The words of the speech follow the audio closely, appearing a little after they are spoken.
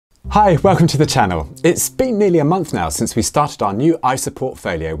Hi, welcome to the channel. It's been nearly a month now since we started our new ISA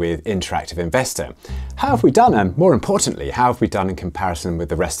portfolio with Interactive Investor. How have we done, and more importantly, how have we done in comparison with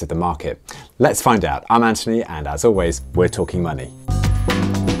the rest of the market? Let's find out. I'm Anthony, and as always, we're talking money.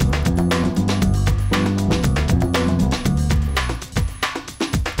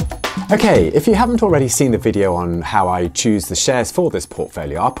 Okay, if you haven't already seen the video on how I choose the shares for this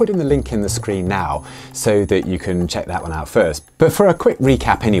portfolio, I'll put in the link in the screen now so that you can check that one out first. But for a quick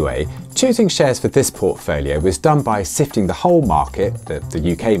recap anyway, choosing shares for this portfolio was done by sifting the whole market,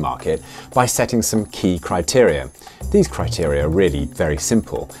 the UK market, by setting some key criteria. These criteria are really very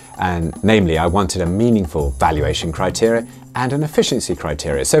simple, and namely I wanted a meaningful valuation criteria and an efficiency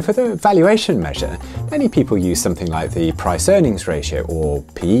criteria. So for the valuation measure, many people use something like the price earnings ratio or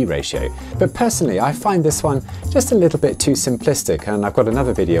PE ratio, but personally I find this one just a little bit too simplistic, and I've got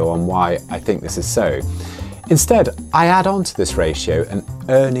another video on why I think this is so. Instead, I add on to this ratio an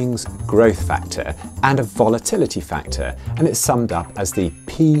earnings growth factor and a volatility factor, and it's summed up as the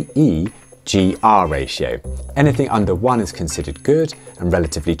PE/GR ratio. Anything under 1 is considered good and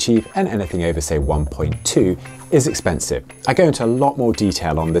relatively cheap, and anything over say 1.2 is expensive. I go into a lot more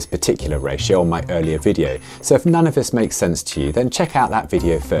detail on this particular ratio on my earlier video, so if none of this makes sense to you, then check out that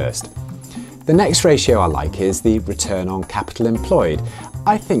video first. The next ratio I like is the return on capital employed.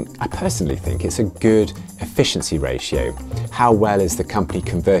 I personally think it's a good efficiency ratio. How well is the company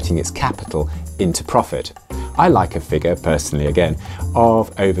converting its capital into profit? I like a figure, personally again,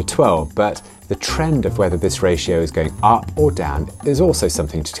 of over 12, but the trend of whether this ratio is going up or down is also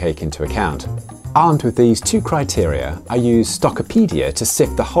something to take into account. Armed with these two criteria, I use Stockopedia to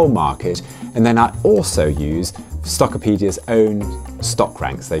sift the whole market, and then I also use Stockopedia's own stock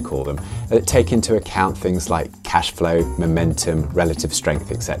ranks, they call them, that take into account things like cash flow, momentum, relative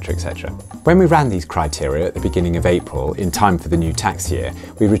strength, etc, etc. When we ran these criteria at the beginning of April, in time for the new tax year,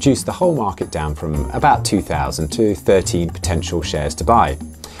 we reduced the whole market down from about 2,000 to 13 potential shares to buy.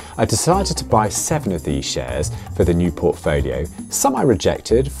 I decided to buy 7 of these shares for the new portfolio. Some I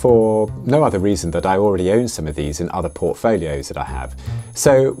rejected for no other reason that I already own some of these in other portfolios that I have.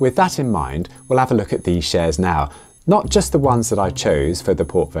 So with that in mind, we'll have a look at these shares now. Not just the ones that I chose for the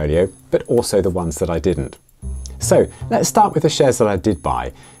portfolio, but also the ones that I didn't. So let's start with the shares that I did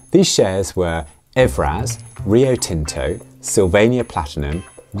buy. These shares were Evraz, Rio Tinto, Sylvania Platinum,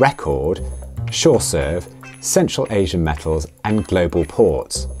 Record, SureServe, Central Asian Metals and Global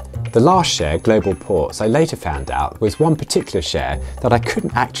Ports. The last share, Global Ports, I later found out was one particular share that I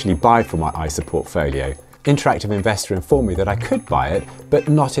couldn't actually buy for my ISA portfolio. Interactive Investor informed me that I could buy it, but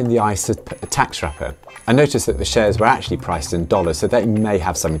not in the ISA tax wrapper. I noticed that the shares were actually priced in dollars, so they may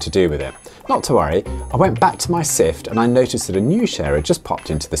have something to do with it. Not to worry, I went back to my SIFT and I noticed that a new share had just popped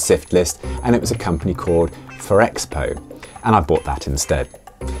into the SIFT list, and it was a company called Forexpo, and I bought that instead.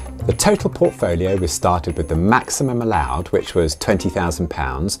 The total portfolio was started with the maximum allowed, which was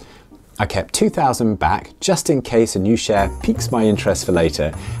 £20,000. I kept £2,000 back just in case a new share piques my interest for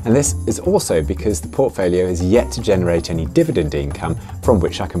later, and this is also because the portfolio has yet to generate any dividend income from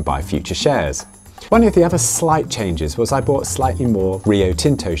which I can buy future shares. One of the other slight changes was I bought slightly more Rio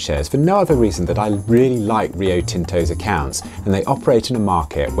Tinto shares for no other reason that I really like Rio Tinto's accounts, and they operate in a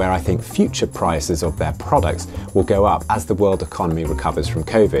market where I think future prices of their products will go up as the world economy recovers from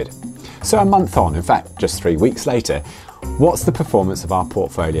COVID. So a month on, in fact just 3 weeks later, what's the performance of our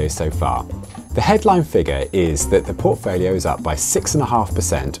portfolio so far? The headline figure is that the portfolio is up by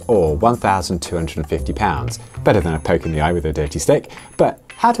 6.5% or £1,250, better than a poke in the eye with a dirty stick, but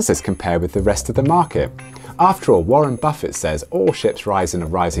how does this compare with the rest of the market? After all, Warren Buffett says all ships rise in a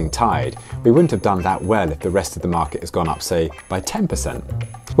rising tide. We wouldn't have done that well if the rest of the market has gone up, say, by 10%.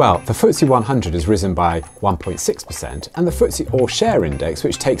 Well, the FTSE 100 has risen by 1.6%, and the FTSE All Share Index,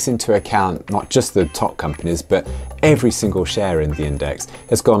 which takes into account not just the top companies, but every single share in the index,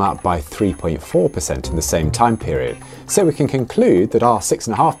 has gone up by 3.4% in the same time period. So we can conclude that our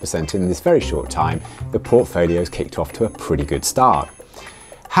 6.5% in this very short time, the portfolio has kicked off to a pretty good start.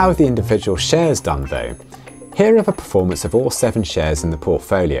 How have the individual shares done though? Here are the performance of all 7 shares in the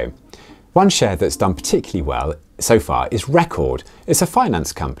portfolio. One share that's done particularly well so far is Record. It's a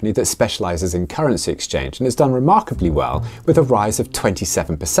finance company that specialises in currency exchange and has done remarkably well with a rise of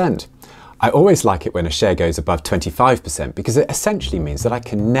 27%. I always like it when a share goes above 25% because it essentially means that I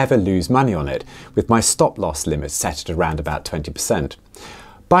can never lose money on it, with my stop loss limit set at around about 20%.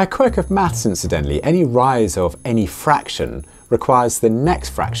 By a quirk of maths incidentally, any rise of any fraction requires the next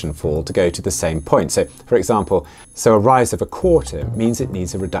fraction fall to go to the same point. So for example, a rise of a quarter means it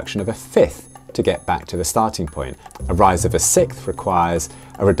needs a reduction of a fifth to get back to the starting point. A rise of a sixth requires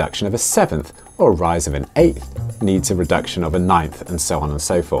a reduction of a seventh, or a rise of an eighth needs a reduction of a ninth, and so on and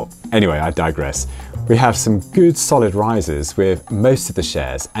so forth. Anyway, I digress. We have some good solid rises with most of the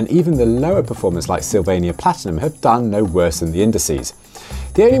shares, and even the lower performers like Sylvania Platinum have done no worse than the indices.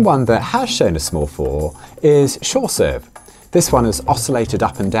 The only one that has shown a small fall is SureServe. This one has oscillated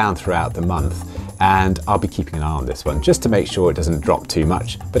up and down throughout the month, and I'll be keeping an eye on this one just to make sure it doesn't drop too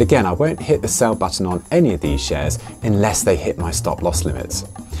much. But again, I won't hit the sell button on any of these shares unless they hit my stop loss limits.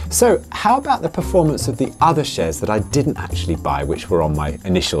 So how about the performance of the other shares that I didn't actually buy, which were on my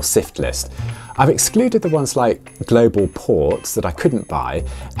initial sift list? I've excluded the ones like Global Ports that I couldn't buy,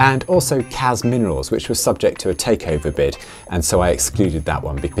 and also CAS Minerals, which was subject to a takeover bid, and so I excluded that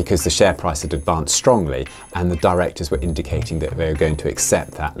one because the share price had advanced strongly and the directors were indicating that they were going to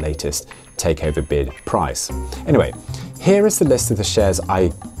accept that latest takeover bid price. Anyway, here is the list of the shares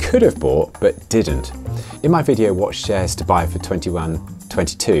I could have bought but didn't. In my video What Shares to Buy for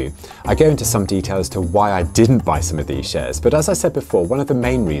 21-22, I go into some detail as to why I didn't buy some of these shares, but as I said before, one of the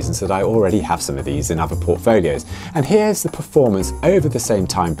main reasons that I already have some of these in other portfolios. And here's the performance over the same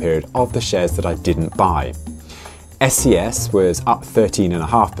time period of the shares that I didn't buy. SCS was up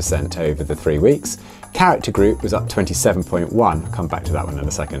 13.5% over the 3 weeks. Character Group was up 27.1%, I'll come back to that one in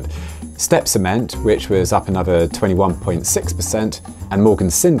a second. Step Cement, which was up another 21.6%, and Morgan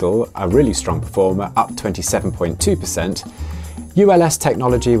Sindall, a really strong performer, up 27.2%. ULS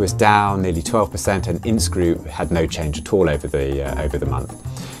Technology was down nearly 12%, and Ince Group had no change at all over the month.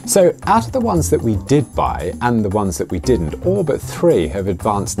 So out of the ones that we did buy and the ones that we didn't, all but 3 have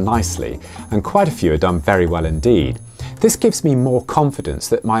advanced nicely, and quite a few have done very well indeed. This gives me more confidence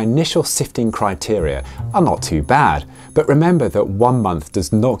that my initial sifting criteria are not too bad, but remember that 1 month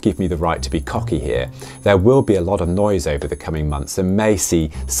does not give me the right to be cocky here. There will be a lot of noise over the coming months and may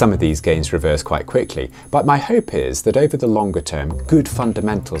see some of these gains reverse quite quickly, but my hope is that over the longer term, good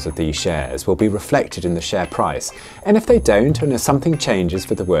fundamentals of these shares will be reflected in the share price, and if they don't and if something changes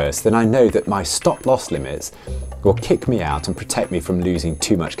for the worse, then I know that my stop loss limits will kick me out and protect me from losing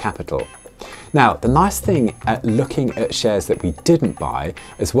too much capital. Now, the nice thing at looking at shares that we didn't buy,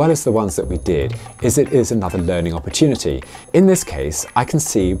 as well as the ones that we did, is it is another learning opportunity. In this case, I can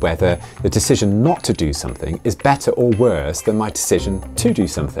see whether the decision not to do something is better or worse than my decision to do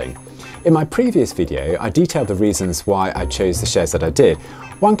something. In my previous video, I detailed the reasons why I chose the shares that I did.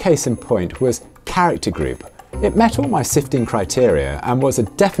 One case in point was Character Group. It met all my sifting criteria and was a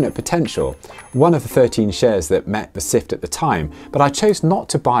definite potential, one of the 13 shares that met the sift at the time, but I chose not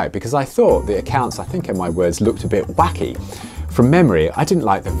to buy it because I thought the accounts, I think in my words, looked a bit wacky. From memory, I didn't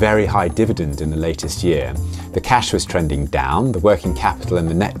like the very high dividend in the latest year. The cash was trending down, the working capital and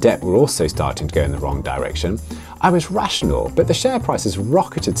the net debt were also starting to go in the wrong direction. I was rational, but the share price has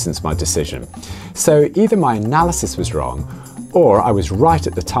rocketed since my decision. So either my analysis was wrong, or I was right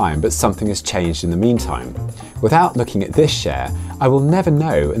at the time, but something has changed in the meantime. Without looking at this share, I will never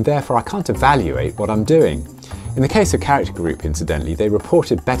know, and therefore I can't evaluate what I'm doing. In the case of Character Group, incidentally, they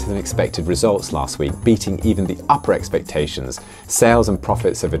reported better than expected results last week, beating even the upper expectations. Sales and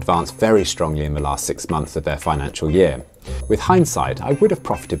profits have advanced very strongly in the last 6 months of their financial year. With hindsight, I would have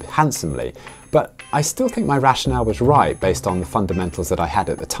profited handsomely, but I still think my rationale was right based on the fundamentals that I had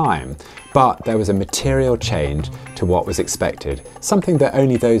at the time. But there was a material change to what was expected, something that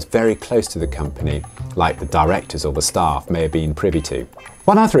only those very close to the company, like the directors or the staff, may have been privy to.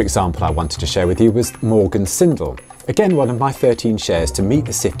 One other example I wanted to share with you was Morgan Sindall. Again, one of my 13 shares to meet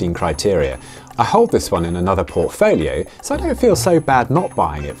the sifting criteria. I hold this one in another portfolio, so I don't feel so bad not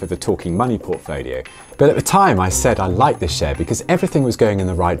buying it for the Talking Money portfolio. But at the time I said I liked this share because everything was going in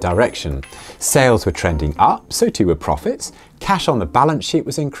the right direction. Sales were trending up, so too were profits. Cash on the balance sheet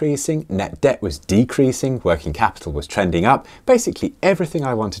was increasing, net debt was decreasing, working capital was trending up, basically everything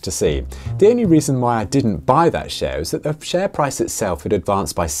I wanted to see. The only reason why I didn't buy that share was that the share price itself had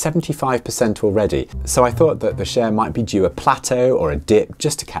advanced by 75% already, so I thought that the share might be due a plateau or a dip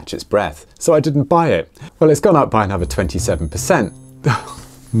just to catch its breath. So I didn't buy it. Well, it's gone up by another 27%.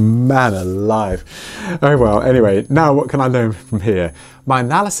 Man alive. Oh well, anyway, now what can I learn from here? My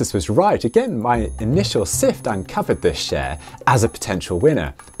analysis was right. Again, my initial sift uncovered this share as a potential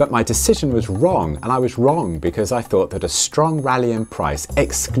winner, but my decision was wrong, and I was wrong because I thought that a strong rally in price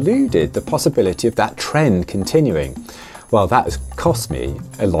excluded the possibility of that trend continuing. Well, that has cost me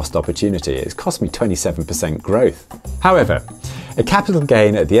a lost opportunity. It's cost me 27% growth. However, a capital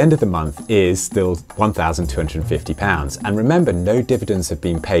gain at the end of the month is still £1,250, and remember, no dividends have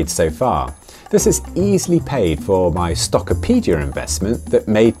been paid so far. This is easily paid for my Stockopedia investment that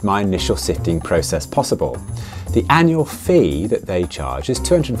made my initial sifting process possible. The annual fee that they charge is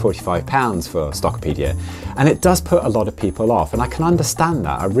 £245 for Stockopedia, and it does put a lot of people off, and I can understand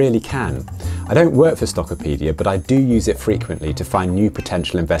that, I really can. I don't work for Stockopedia, but I do use it frequently to find new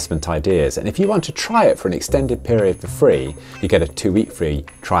potential investment ideas, and if you want to try it for an extended period for free, you get a 2-week free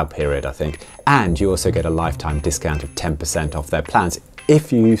trial period, I think, and you also get a lifetime discount of 10% off their plans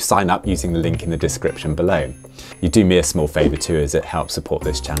if you sign up using the link in the description below. You do me a small favour too, as it helps support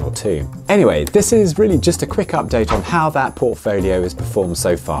this channel too. Anyway, this is really just a quick update on how that portfolio has performed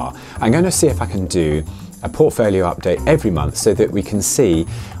so far. I'm going to see if I can do a portfolio update every month so that we can see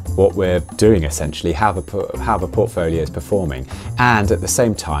what we're doing, essentially, how the portfolio is performing. And at the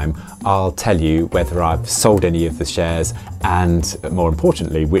same time, I'll tell you whether I've sold any of the shares and, more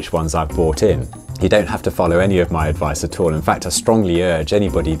importantly, which ones I've bought in. You don't have to follow any of my advice at all. In fact, I strongly urge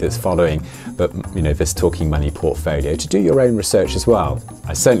anybody that's following this Talking Money portfolio to do your own research as well.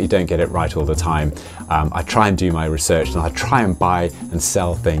 I certainly don't get it right all the time. I try and do my research, and I try and buy and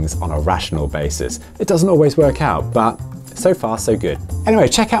sell things on a rational basis. It doesn't always work out, but so far so good. Anyway,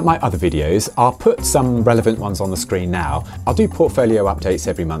 check out my other videos. I'll put some relevant ones on the screen now. I'll do portfolio updates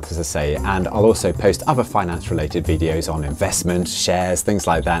every month, as I say, and I'll also post other finance related videos on investment, shares, things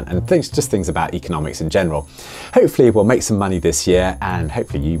like that, and just things about economics in general. Hopefully we'll make some money this year, and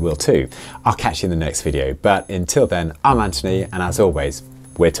hopefully you will too. I'll catch you in the next video, but until then, I'm Anthony, and as always,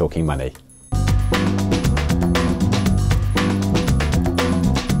 we're talking money.